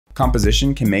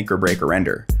Composition can make or break a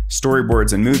render.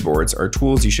 Storyboards and moodboards are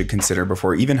tools you should consider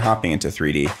before even hopping into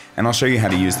 3D, and I'll show you how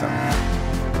to use them.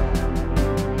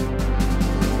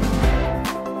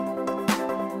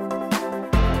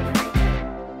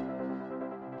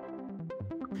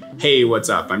 Hey, what's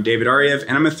up? I'm David Ariew,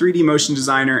 and I'm a 3D motion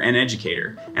designer and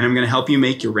educator, and I'm going to help you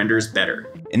make your renders better.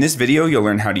 In this video, you'll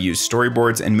learn how to use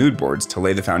storyboards and moodboards to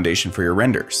lay the foundation for your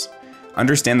renders.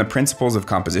 Understand the principles of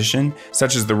composition,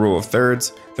 such as the rule of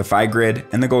thirds, the phi grid,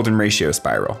 and the golden ratio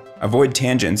spiral. Avoid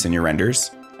tangents in your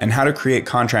renders, and how to create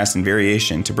contrast and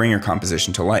variation to bring your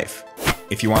composition to life.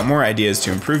 If you want more ideas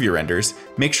to improve your renders,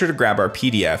 make sure to grab our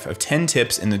PDF of 10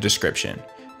 tips in the description.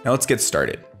 Now let's get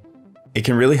started. It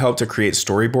can really help to create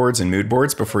storyboards and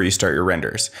moodboards before you start your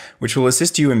renders, which will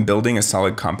assist you in building a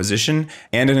solid composition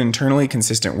and an internally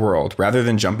consistent world rather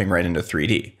than jumping right into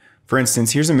 3D. For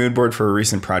instance, here's a moodboard for a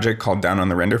recent project called Down on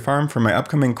the Render Farm for my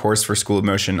upcoming course for School of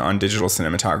Motion on digital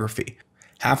cinematography.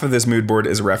 Half of this moodboard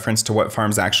is a reference to what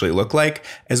farms actually look like,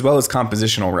 as well as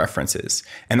compositional references,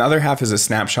 and the other half is a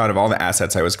snapshot of all the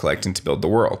assets I was collecting to build the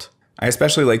world. I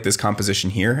especially like this composition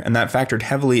here, and that factored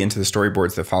heavily into the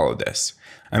storyboards that followed this.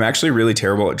 I'm actually really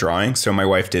terrible at drawing, so my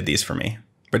wife did these for me.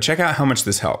 But check out how much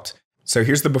this helped. So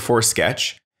here's the before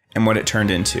sketch, and what it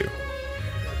turned into.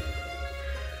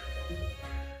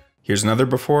 Here's another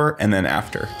before, and then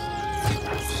after.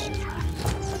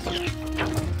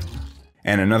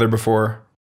 And another before,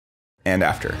 and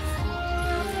after.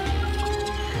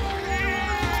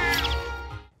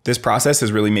 This process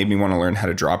has really made me want to learn how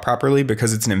to draw properly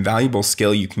because it's an invaluable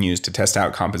skill you can use to test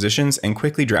out compositions and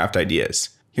quickly draft ideas.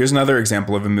 Here's another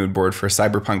example of a moodboard for a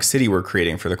cyberpunk city we're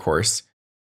creating for the course.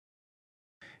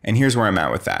 And here's where I'm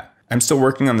at with that. I'm still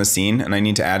working on the scene and I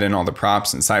need to add in all the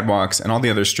props and sidewalks and all the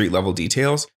other street level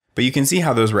details, but you can see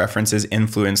how those references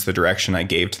influence the direction I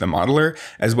gave to the modeler,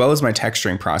 as well as my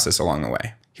texturing process along the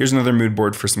way. Here's another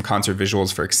moodboard for some concert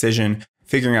visuals for Excision,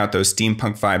 figuring out those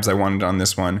steampunk vibes I wanted on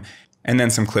this one, and then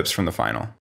some clips from the final.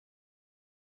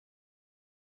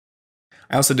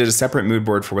 I also did a separate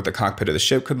moodboard for what the cockpit of the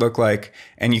ship could look like,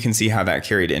 and you can see how that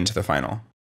carried into the final.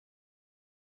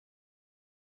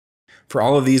 For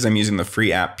all of these, I'm using the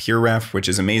free app PureRef, which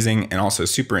is amazing and also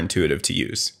super intuitive to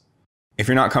use. If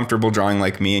you're not comfortable drawing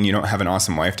like me and you don't have an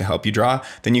awesome wife to help you draw,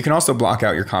 then you can also block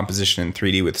out your composition in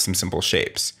 3D with some simple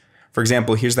shapes. For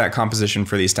example, here's that composition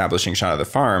for the establishing shot of the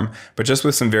farm, but just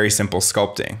with some very simple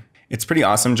sculpting. It's pretty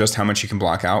awesome just how much you can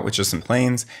block out with just some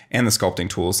planes and the sculpting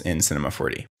tools in Cinema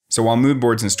 4D. So while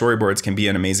moodboards and storyboards can be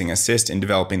an amazing assist in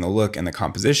developing the look and the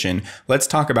composition, let's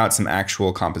talk about some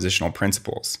actual compositional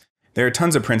principles. There are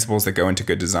tons of principles that go into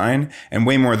good design, and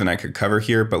way more than I could cover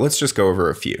here, but let's just go over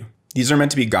a few. These are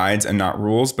meant to be guides and not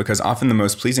rules because often the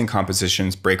most pleasing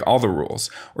compositions break all the rules,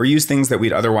 or use things that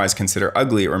we'd otherwise consider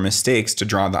ugly or mistakes to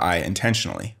draw the eye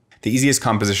intentionally. The easiest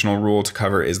compositional rule to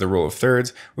cover is the rule of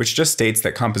thirds, which just states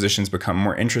that compositions become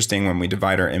more interesting when we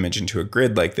divide our image into a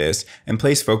grid like this and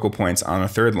place focal points on a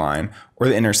third line or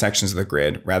the intersections of the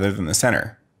grid rather than the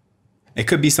center. It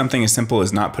could be something as simple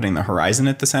as not putting the horizon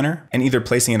at the center and either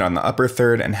placing it on the upper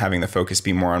third and having the focus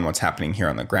be more on what's happening here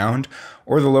on the ground,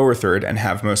 or the lower third and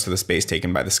have most of the space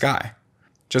taken by the sky.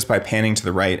 Just by panning to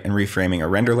the right and reframing a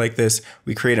render like this,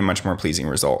 we create a much more pleasing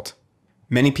result.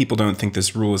 Many people don't think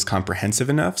this rule is comprehensive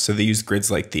enough, so they use grids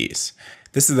like these.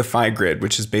 This is the phi grid,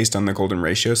 which is based on the golden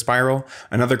ratio spiral,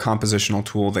 another compositional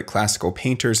tool that classical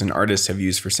painters and artists have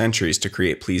used for centuries to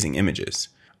create pleasing images.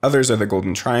 Others are the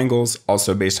golden triangles,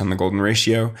 also based on the golden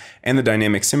ratio, and the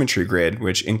dynamic symmetry grid,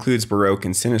 which includes baroque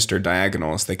and sinister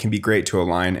diagonals that can be great to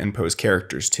align and pose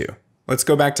characters to. Let's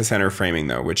go back to center framing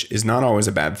though, which is not always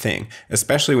a bad thing,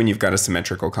 especially when you've got a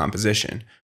symmetrical composition.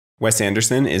 Wes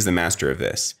Anderson is the master of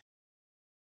this.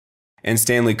 And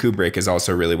Stanley Kubrick is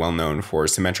also really well known for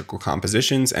symmetrical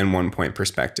compositions and one-point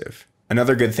perspective.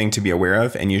 Another good thing to be aware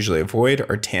of and usually avoid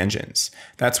are tangents.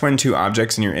 That's when two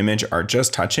objects in your image are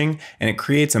just touching and it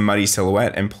creates a muddy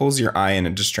silhouette and pulls your eye in a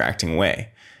distracting way.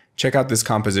 Check out this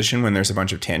composition when there's a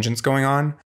bunch of tangents going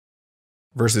on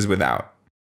versus without.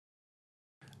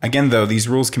 Again though, these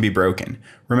rules can be broken.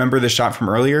 Remember the shot from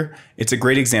earlier? It's a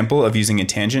great example of using a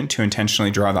tangent to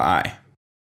intentionally draw the eye.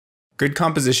 Good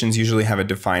compositions usually have a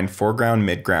defined foreground,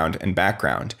 midground, and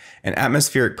background, and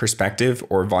atmospheric perspective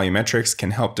or volumetrics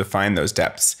can help define those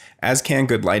depths, as can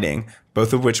good lighting,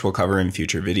 both of which we'll cover in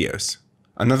future videos.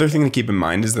 Another thing to keep in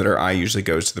mind is that our eye usually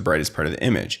goes to the brightest part of the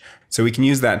image, so we can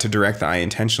use that to direct the eye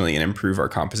intentionally and improve our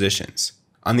compositions.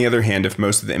 On the other hand, if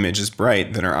most of the image is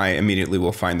bright, then our eye immediately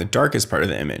will find the darkest part of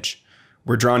the image.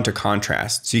 We're drawn to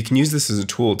contrast, so you can use this as a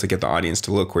tool to get the audience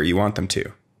to look where you want them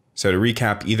to. So to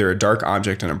recap, either a dark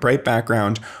object on a bright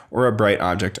background or a bright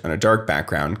object on a dark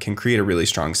background can create a really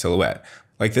strong silhouette,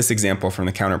 like this example from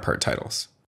the counterpart titles.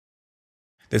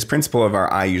 This principle of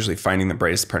our eye usually finding the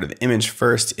brightest part of the image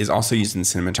first is also used in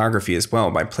cinematography as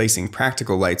well by placing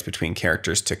practical lights between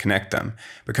characters to connect them,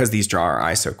 because these draw our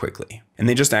eye so quickly. And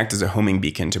they just act as a homing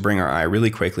beacon to bring our eye really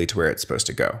quickly to where it's supposed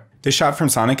to go. This shot from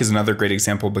Sonic is another great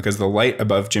example because the light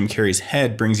above Jim Carrey's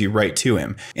head brings you right to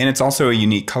him, and it's also a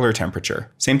unique color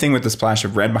temperature. Same thing with the splash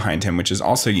of red behind him, which is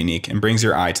also unique and brings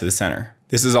your eye to the center.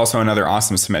 This is also another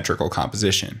awesome symmetrical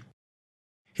composition.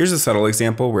 Here's a subtle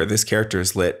example where this character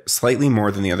is lit slightly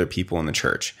more than the other people in the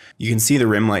church. You can see the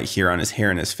rim light here on his hair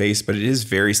and his face, but it is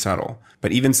very subtle.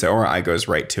 But even so, our eye goes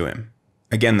right to him.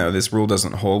 Again though, this rule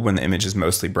doesn't hold when the image is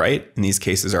mostly bright. In these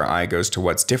cases, our eye goes to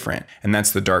what's different, and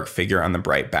that's the dark figure on the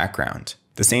bright background.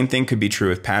 The same thing could be true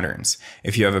with patterns.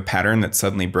 If you have a pattern that's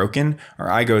suddenly broken,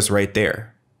 our eye goes right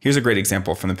there. Here's a great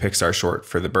example from the Pixar short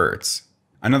for the birds.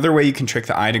 Another way you can trick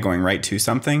the eye to going right to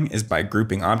something is by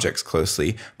grouping objects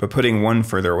closely, but putting one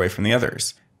further away from the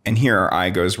others. And here our eye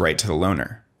goes right to the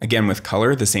loner. Again, with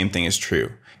color, the same thing is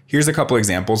true. Here's a couple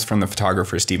examples from the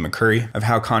photographer Steve McCurry of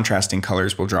how contrasting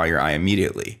colors will draw your eye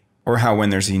immediately, or how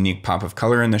when there's a unique pop of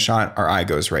color in the shot, our eye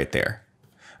goes right there.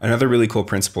 Another really cool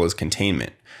principle is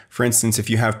containment. For instance,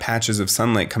 if you have patches of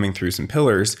sunlight coming through some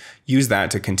pillars, use that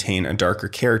to contain a darker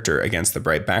character against the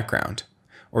bright background.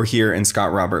 Or here in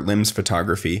Scott Robert Lim's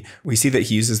photography, we see that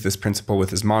he uses this principle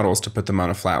with his models to put them on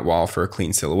a flat wall for a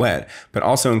clean silhouette, but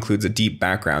also includes a deep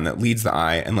background that leads the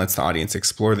eye and lets the audience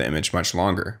explore the image much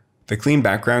longer. The clean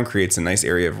background creates a nice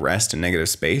area of rest and negative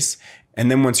space,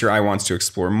 and then once your eye wants to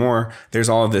explore more, there's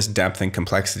all of this depth and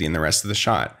complexity in the rest of the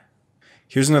shot.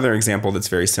 Here's another example that's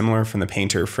very similar from the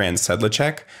painter Franz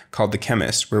Sedlacek called The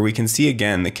Chemist, where we can see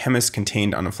again the chemist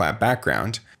contained on a flat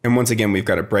background. And once again, we've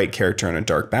got a bright character on a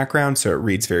dark background, so it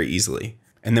reads very easily.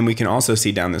 And then we can also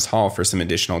see down this hall for some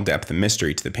additional depth and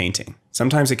mystery to the painting.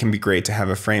 Sometimes it can be great to have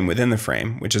a frame within the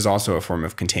frame, which is also a form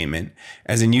of containment,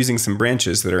 as in using some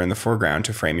branches that are in the foreground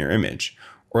to frame your image,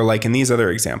 or like in these other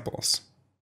examples.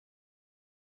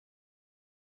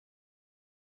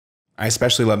 I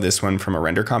especially love this one from a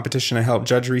render competition I helped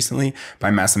judge recently by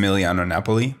Massimiliano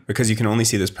Napoli, because you can only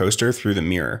see this poster through the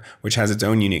mirror, which has its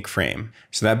own unique frame,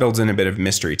 so that builds in a bit of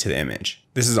mystery to the image.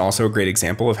 This is also a great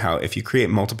example of how if you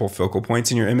create multiple focal points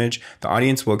in your image, the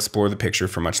audience will explore the picture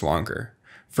for much longer.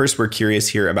 First, we're curious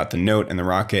here about the note and the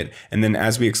rocket, and then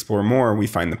as we explore more, we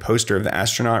find the poster of the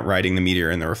astronaut riding the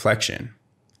meteor in the reflection.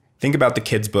 Think about the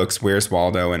kids' books Where's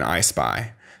Waldo and I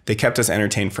Spy. They kept us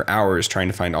entertained for hours trying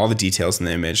to find all the details in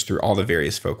the image through all the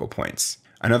various focal points.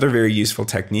 Another very useful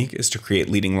technique is to create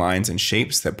leading lines and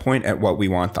shapes that point at what we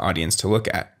want the audience to look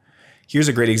at. Here's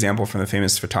a great example from the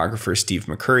famous photographer Steve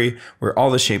McCurry, where all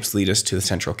the shapes lead us to the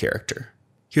central character.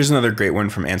 Here's another great one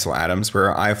from Ansel Adams, where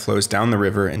our eye flows down the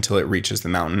river until it reaches the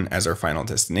mountain as our final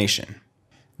destination.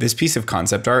 This piece of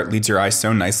concept art leads your eye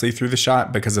so nicely through the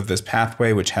shot because of this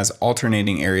pathway which has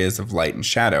alternating areas of light and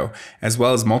shadow, as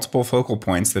well as multiple focal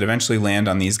points that eventually land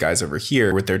on these guys over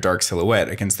here with their dark silhouette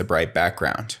against the bright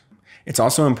background. It's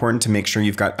also important to make sure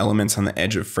you've got elements on the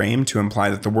edge of frame to imply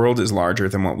that the world is larger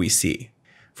than what we see.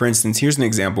 For instance, here's an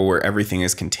example where everything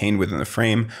is contained within the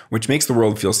frame, which makes the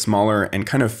world feel smaller and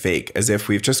kind of fake, as if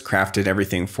we've just crafted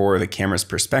everything for the camera's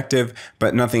perspective,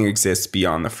 but nothing exists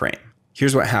beyond the frame.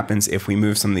 Here's what happens if we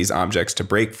move some of these objects to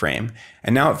break frame,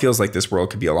 and now it feels like this world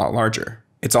could be a lot larger.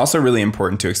 It's also really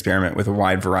important to experiment with a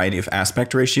wide variety of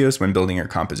aspect ratios when building your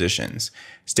compositions.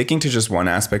 Sticking to just one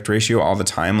aspect ratio all the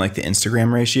time, like the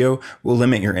Instagram ratio, will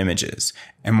limit your images,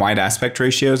 and wide aspect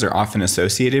ratios are often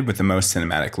associated with the most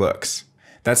cinematic looks.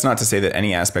 That's not to say that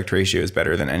any aspect ratio is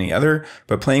better than any other,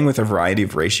 but playing with a variety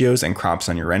of ratios and crops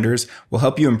on your renders will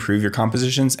help you improve your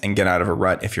compositions and get out of a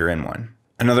rut if you're in one.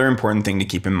 Another important thing to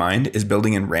keep in mind is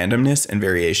building in randomness and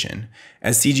variation.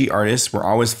 As CG artists, we're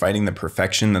always fighting the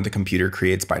perfection that the computer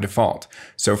creates by default.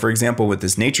 So for example, with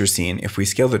this nature scene, if we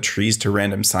scale the trees to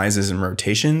random sizes and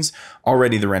rotations,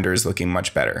 already the render is looking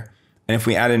much better. And if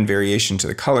we add in variation to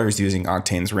the colors using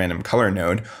Octane's random color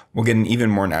node, we'll get an even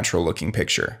more natural looking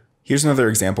picture. Here's another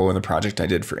example with a project I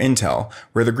did for Intel,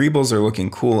 where the greebles are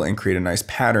looking cool and create a nice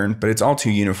pattern, but it's all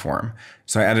too uniform.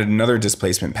 So I added another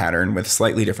displacement pattern with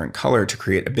slightly different color to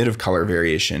create a bit of color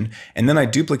variation, and then I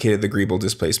duplicated the greeble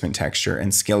displacement texture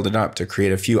and scaled it up to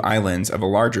create a few islands of a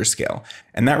larger scale,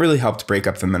 and that really helped break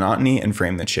up the monotony and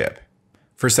frame the chip.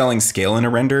 For selling scale in a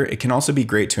render, it can also be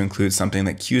great to include something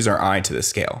that cues our eye to the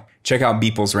scale. Check out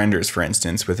Beeple's renders, for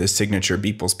instance, with his signature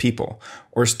Beeple's People,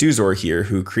 or Stuzor here,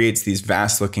 who creates these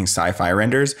vast-looking sci-fi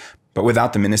renders, but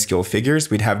without the minuscule figures,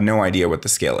 we'd have no idea what the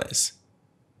scale is.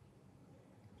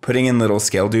 Putting in little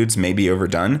scale dudes may be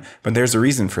overdone, but there's a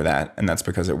reason for that, and that's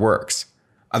because it works.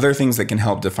 Other things that can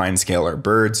help define scale are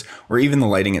birds, or even the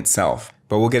lighting itself,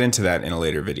 but we'll get into that in a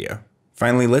later video.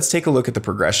 Finally, let's take a look at the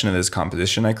progression of this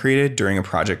composition I created during a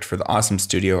project for the awesome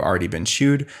studio already been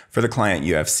chewed for the client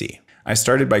UFC. I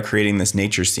started by creating this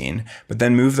nature scene, but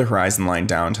then moved the horizon line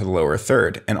down to the lower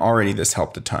third, and already this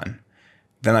helped a ton.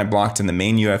 Then I blocked in the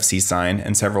main UFC sign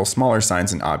and several smaller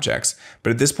signs and objects,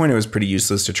 but at this point it was pretty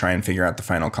useless to try and figure out the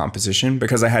final composition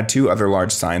because I had two other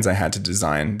large signs I had to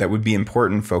design that would be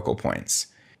important focal points.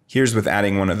 Here's with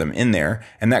adding one of them in there,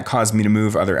 and that caused me to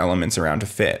move other elements around to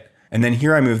fit. And then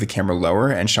here I moved the camera lower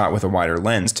and shot with a wider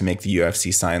lens to make the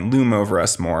UFC sign loom over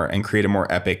us more and create a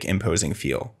more epic, imposing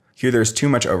feel. Here there's too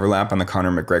much overlap on the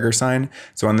Conor McGregor sign,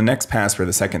 so on the next pass where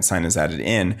the second sign is added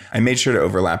in, I made sure to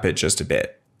overlap it just a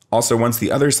bit. Also, once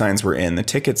the other signs were in, the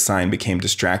tickets sign became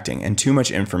distracting and too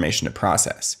much information to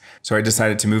process. So I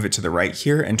decided to move it to the right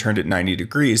here and turned it 90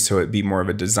 degrees so it'd be more of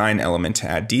a design element to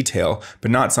add detail, but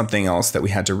not something else that we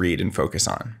had to read and focus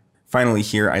on. Finally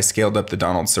here, I scaled up the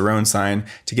Donald Cerrone sign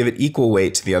to give it equal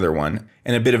weight to the other one,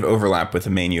 and a bit of overlap with the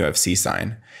main UFC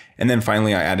sign. And then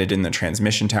finally I added in the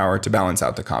transmission tower to balance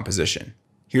out the composition.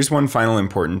 Here's one final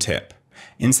important tip.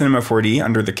 In Cinema 4D,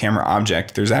 under the camera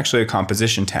object, there's actually a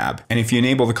composition tab, and if you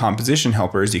enable the composition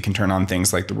helpers, you can turn on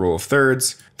things like the rule of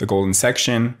thirds, the golden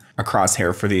section, a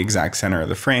crosshair for the exact center of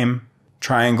the frame,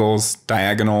 triangles,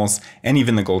 diagonals, and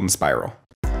even the golden spiral.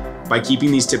 By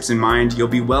keeping these tips in mind, you'll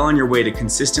be well on your way to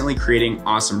consistently creating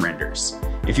awesome renders.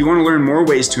 If you want to learn more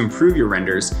ways to improve your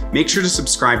renders, make sure to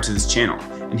subscribe to this channel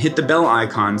and hit the bell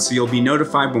icon so you'll be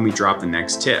notified when we drop the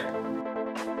next tip.